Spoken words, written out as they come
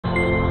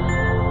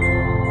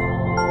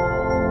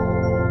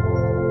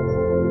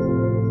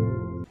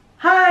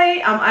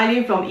Hi, I'm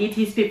Eileen from ET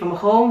Speak from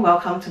Home.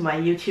 Welcome to my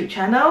YouTube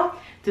channel.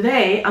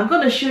 Today, I'm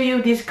going to show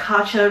you this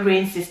Kärcher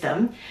Rain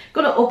system. I'm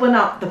going to open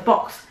up the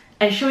box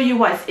and show you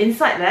what's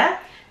inside there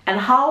and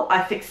how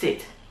I fix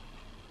it.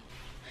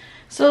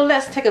 So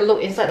let's take a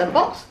look inside the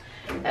box.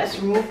 Let's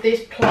remove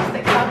this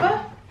plastic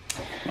cover.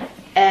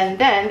 And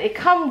then it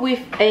comes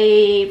with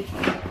a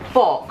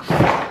box.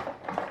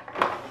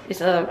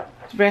 It's a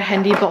very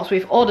handy box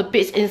with all the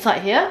bits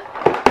inside here.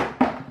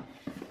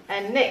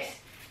 And next,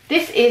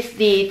 this is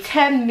the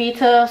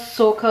 10-meter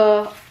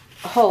soaker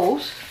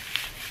hose.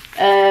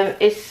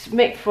 It's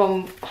made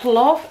from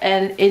cloth,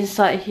 and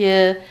inside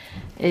here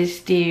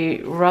is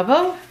the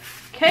rubber.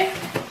 Okay,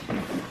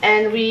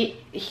 and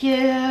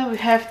here we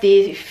have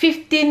the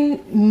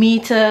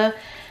 15-meter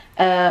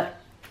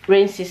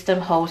rain system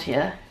hose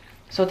here.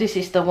 So this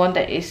is the one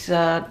that is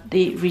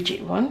the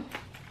rigid one.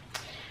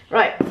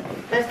 Right,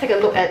 let's take a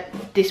look at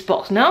this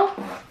box now.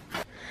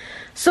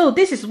 So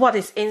this is what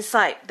is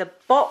inside the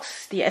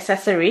box, the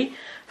accessory.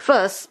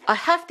 First, I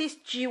have this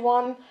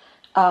G1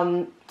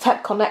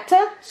 tap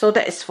connector. So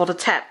that is for the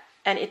tap.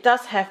 And it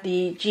does have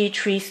the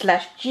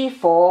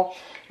G3/G4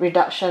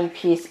 reduction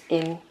piece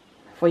in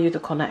for you to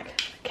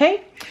connect.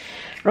 Okay?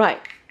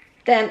 Right.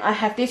 Then I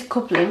have this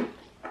coupling.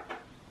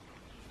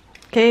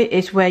 Okay,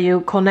 it's where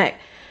you connect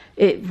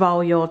it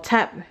via your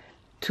tap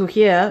to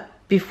here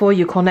before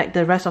you connect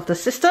the rest of the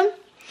system.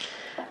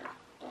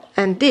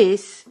 And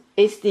this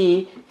is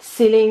the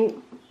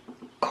ceiling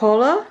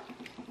collar.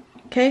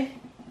 Okay,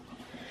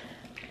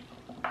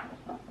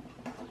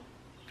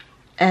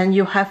 and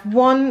you have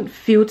one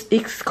filter.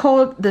 It's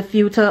called the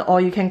filter,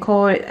 or you can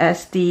call it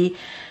as the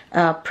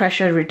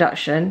pressure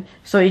reduction.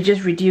 So it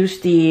just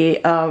reduces the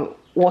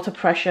water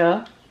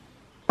pressure.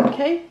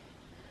 Okay,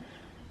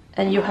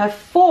 and you have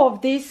 4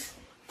 of these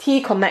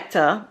T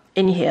connector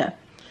in here.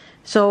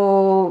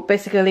 So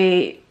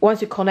basically,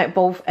 once you connect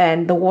both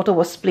ends, the water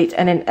will split,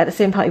 and then at the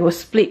same time it will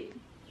split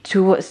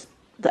towards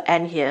the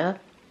end here.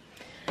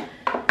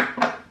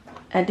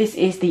 And this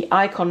is the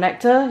eye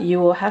connector. You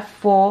will have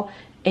 4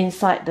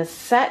 inside the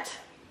set.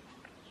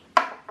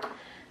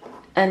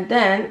 And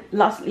then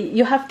lastly,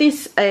 you have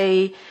this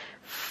 5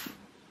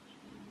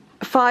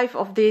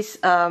 of this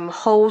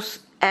hose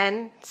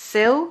end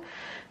seal.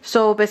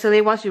 So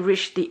basically, once you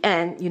reach the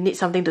end, you need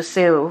something to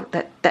seal.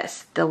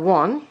 That's the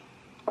one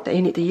that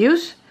you need to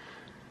use.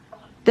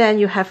 Then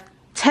you have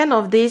 10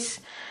 of these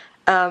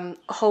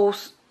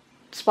hose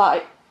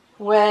spike,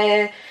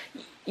 where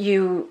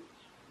you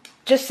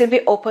just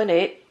simply open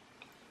it.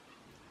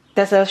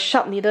 There's a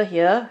sharp needle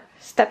here,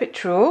 step it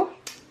through,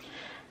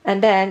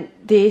 and then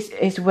this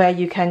is where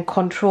you can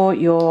control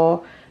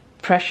your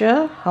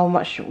pressure, how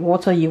much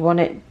water you want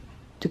it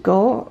to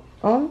go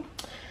on.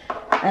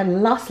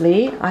 And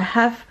lastly, I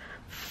have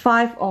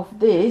 5 of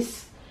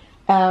this.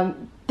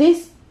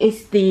 This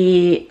is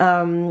the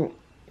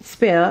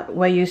spare,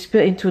 where you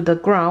spare into the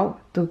ground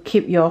to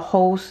keep your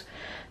hose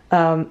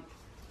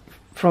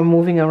from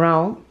moving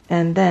around.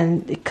 And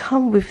then it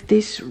comes with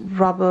this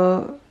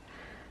rubber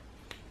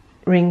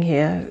ring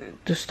here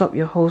to stop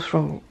your hose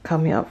from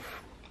coming up.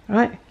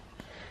 Right,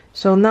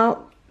 so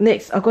now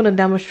next I'm going to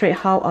demonstrate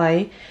how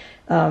I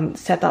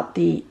set up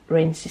the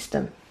rain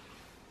system.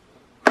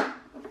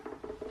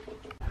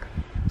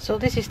 So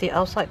this is the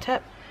outside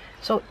tap.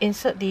 So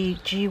insert the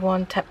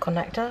G1 tap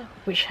connector,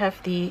 which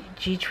have the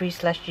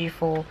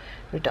G3/G4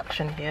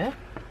 reduction here.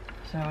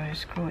 So I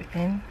screw it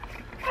in.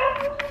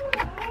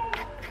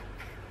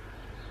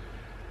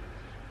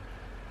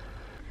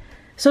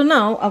 So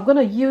now I'm going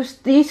to use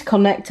this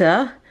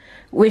connector,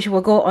 which will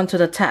go onto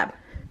the tap.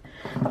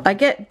 I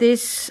get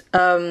this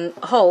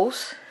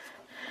hose,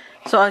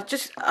 so I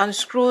just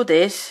unscrew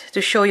this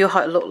to show you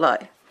how it looks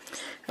like.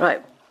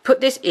 Right, put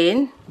this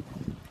in,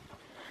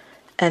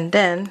 and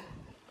then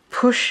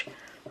push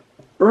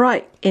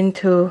right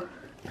into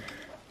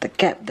the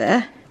gap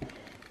there.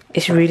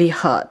 It's really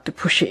hard to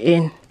push it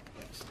in.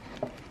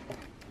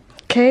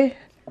 Okay,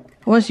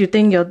 once you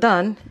think you're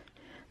done,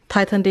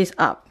 tighten this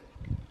up.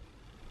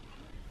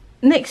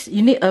 Next,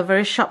 you need a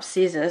very sharp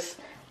scissors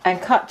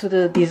and cut to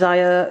the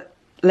desired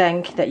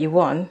length that you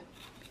want.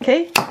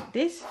 Okay,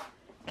 this.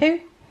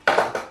 Okay.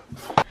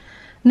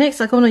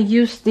 Next, I'm going to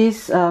use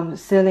this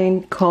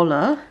ceiling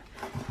collar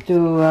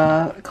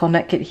to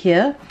connect it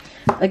here.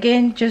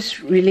 Again,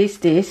 just release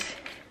this.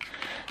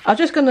 I'm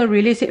just going to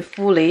release it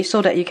fully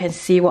so that you can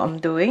see what I'm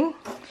doing.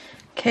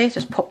 Okay,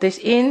 just pop this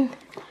in.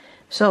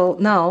 So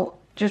now,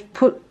 just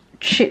put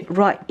shit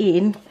right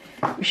in,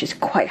 which is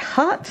quite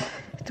hard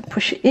to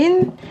push it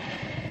in.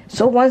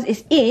 So once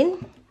it's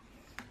in,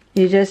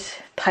 you just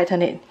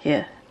tighten it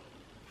here.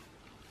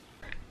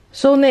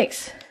 So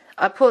next,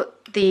 I put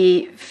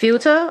the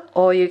filter,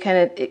 or you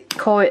can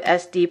call it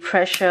as the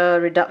pressure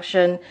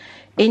reduction,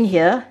 in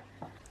here.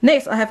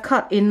 Next, I have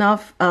cut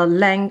enough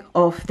length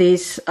of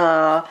this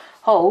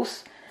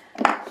hose.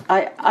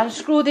 I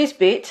unscrew this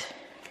bit,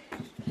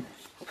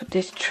 put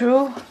this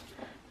through.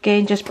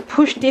 Again, just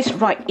push this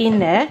right in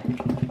there.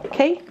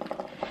 Okay,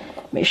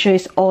 make sure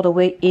it's all the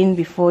way in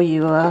before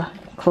you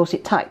close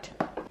it tight.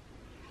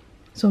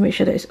 So make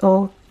sure that it's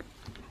all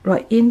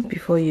right in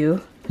before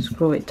you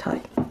screw it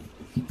tight.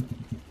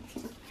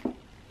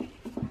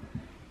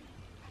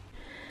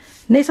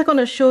 Next, I'm going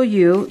to show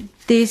you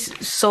these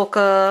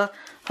soaker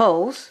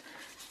holes.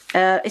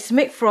 It's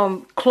made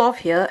from cloth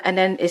here, and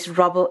then it's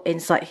rubber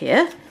inside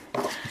here.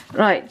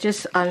 Right,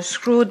 just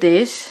unscrew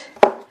this.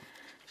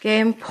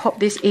 Again, pop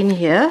this in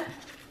here,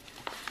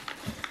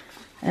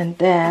 and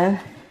then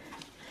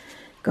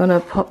gonna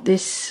pop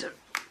this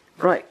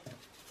right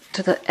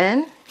to the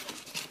end.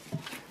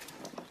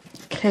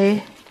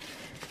 Okay,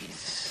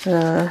 it's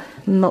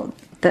not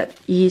that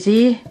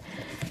easy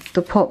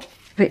to pop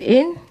it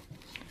in.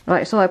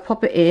 Right, so I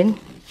pop it in.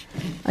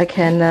 I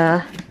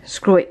can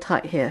screw it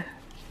tight here.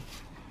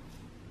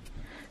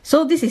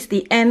 So this is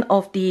the end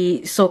of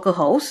the soaker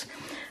hose.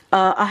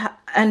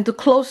 And to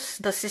close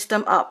the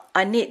system up,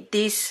 I need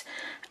this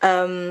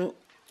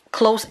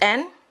close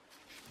end.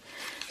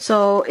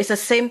 So it's the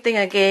same thing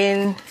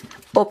again.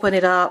 Open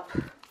it up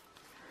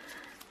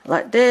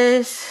like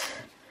this.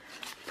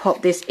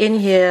 Pop this in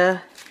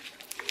here.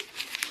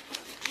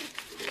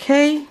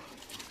 Okay.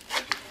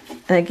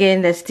 And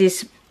again, there's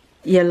this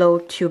yellow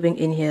tubing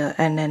in here,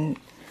 and then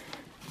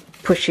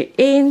push it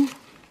in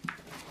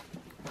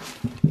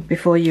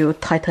before you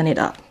tighten it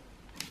up.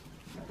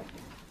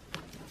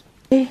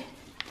 Okay.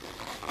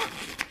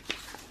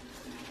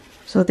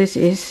 So this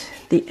is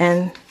the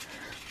end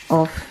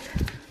of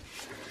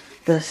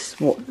this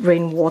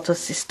rainwater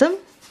system.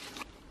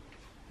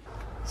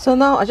 So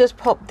now I just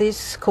pop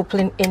this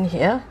coupling in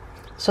here.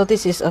 So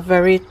this is a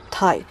very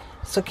tight,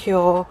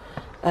 secure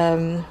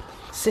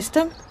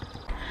system.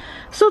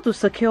 So to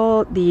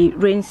secure the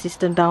rain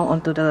system down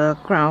onto the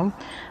ground,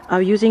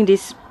 I'm using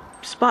this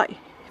spike.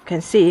 You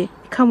can see it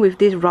comes with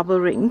this rubber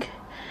ring.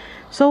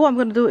 So what I'm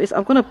going to do is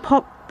I'm going to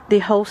pop the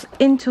hose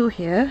into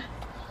here.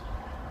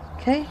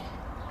 Okay,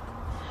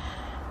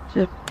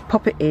 just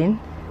pop it in,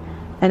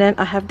 and then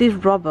I have this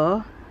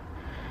rubber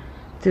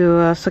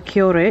to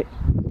secure it.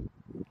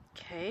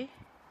 Okay,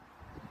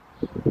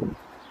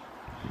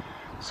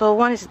 so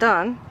once it's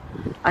done,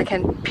 I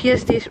can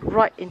pierce this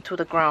right into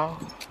the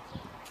ground.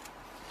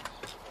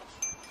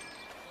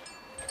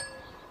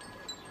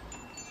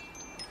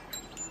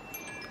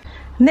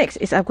 Next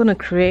is I'm going to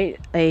create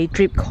a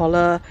drip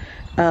collar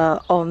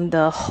on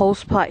the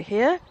hose pipe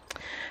here.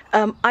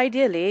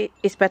 Ideally,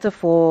 it's better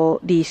for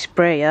the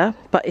sprayer,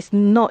 but it's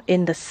not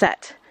in the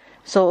set.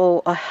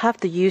 So I have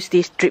to use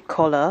this drip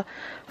collar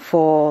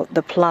for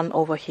the plant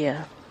over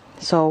here.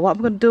 So what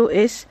I'm going to do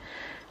is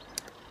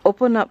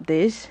open up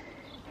this.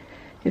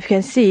 If you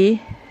can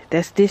see,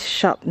 there's this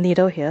sharp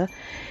needle here.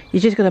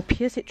 You're just going to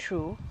pierce it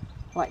through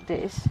like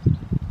this.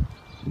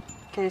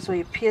 Okay, so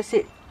you pierce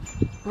it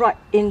right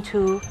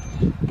into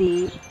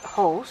the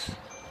hose,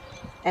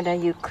 and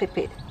then you clip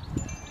it.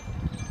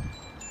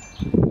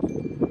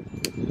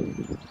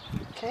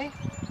 Okay,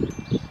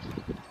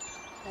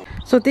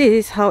 so this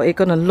is how it's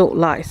gonna look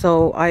like.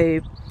 So I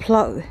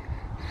plug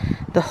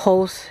the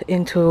hose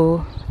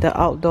into the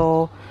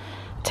outdoor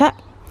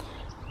tap,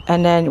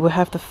 and then we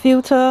have the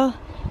filter,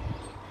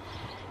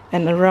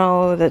 and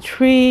around the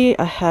tree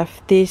I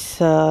have this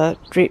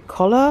drip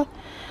collar,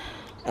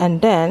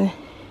 and then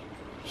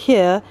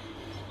here,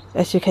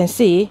 as you can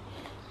see,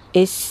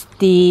 is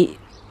the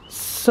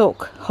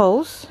soak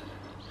hose.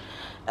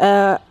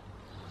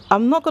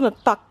 I'm not going to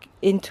tuck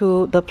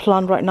into the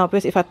plant right now,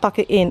 because if I tuck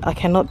it in, I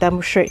cannot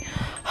demonstrate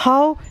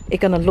how it's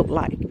going to look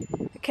like.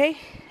 Okay,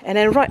 and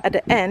then right at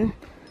the end,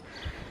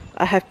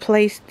 I have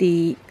placed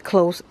the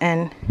closed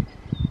end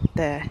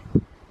there.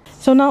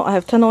 So now I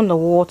have turned on the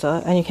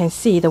water, and you can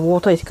see the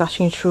water is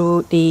gushing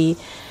through the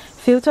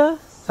filter.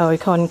 We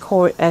can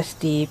call it as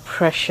the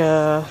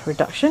pressure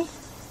reduction.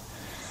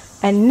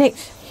 And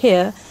next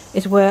here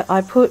is where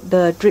I put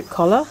the drip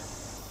collar.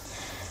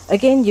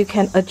 Again, you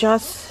can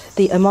adjust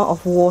the amount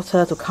of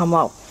water to come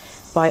out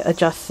by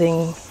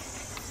adjusting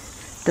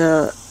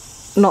the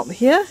knob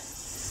here.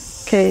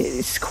 Okay,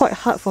 it's quite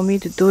hard for me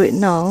to do it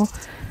now,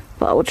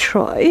 but I will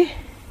try.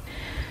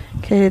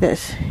 Okay,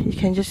 you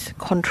can just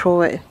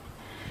control it.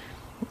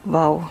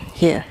 Wow,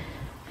 here.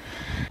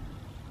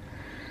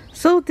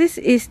 So this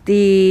is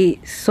the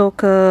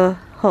soaker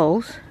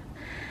hose.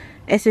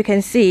 As you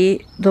can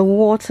see, the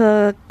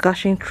water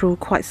gushing through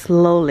quite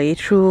slowly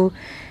through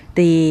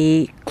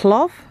the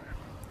cloth.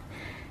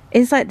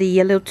 Inside the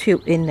yellow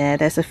tube in there,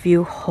 there's a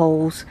few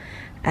holes,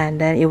 and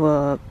then it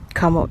will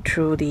come out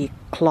through the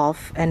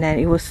cloth, and then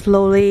it will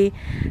slowly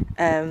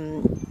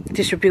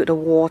distribute the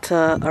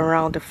water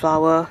around the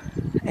flower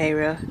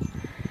area.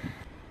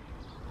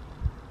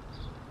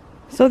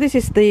 So this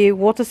is the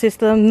water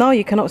system. Now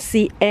you cannot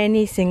see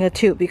any single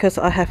tube because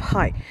I have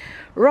height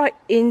right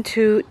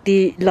into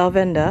the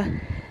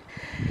lavender.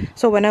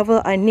 So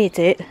whenever I need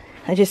it,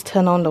 I just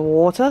turn on the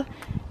water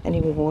and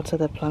it will water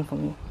the plant for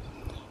me.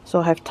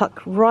 So I have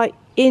tucked right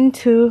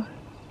into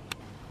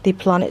the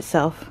plant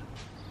itself.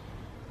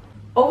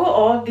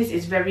 Overall, this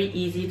is very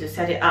easy to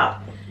set it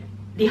up.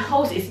 The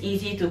hose is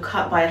easy to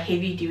cut by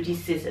heavy duty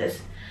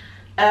scissors.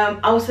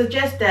 I would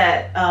suggest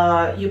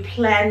that you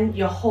plan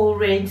your whole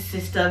rain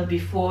system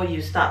before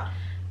you start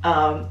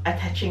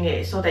attaching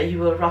it, so that you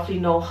will roughly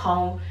know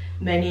how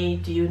many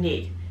do you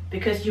need,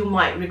 because you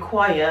might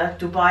require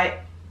to buy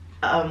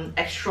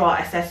extra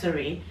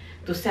accessory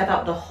to set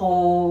up the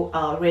whole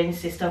rain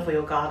system for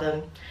your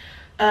garden.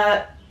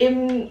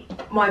 In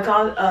my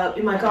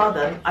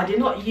garden, I did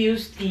not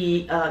use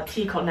the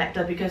T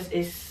connector because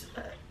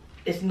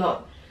it's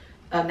not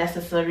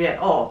necessary at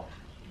all,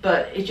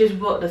 but it just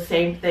worked the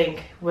same thing,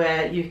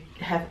 where you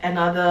have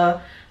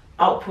another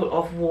output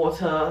of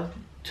water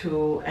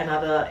to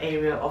another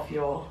area of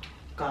your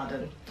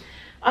garden.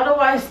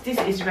 Otherwise, this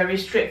is very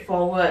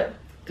straightforward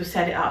to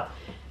set it up.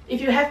 If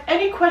you have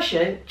any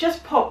question,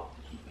 just pop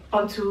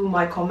onto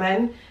my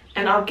comment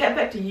and I'll get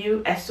back to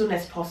you as soon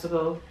as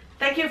possible.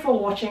 Thank you for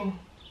watching.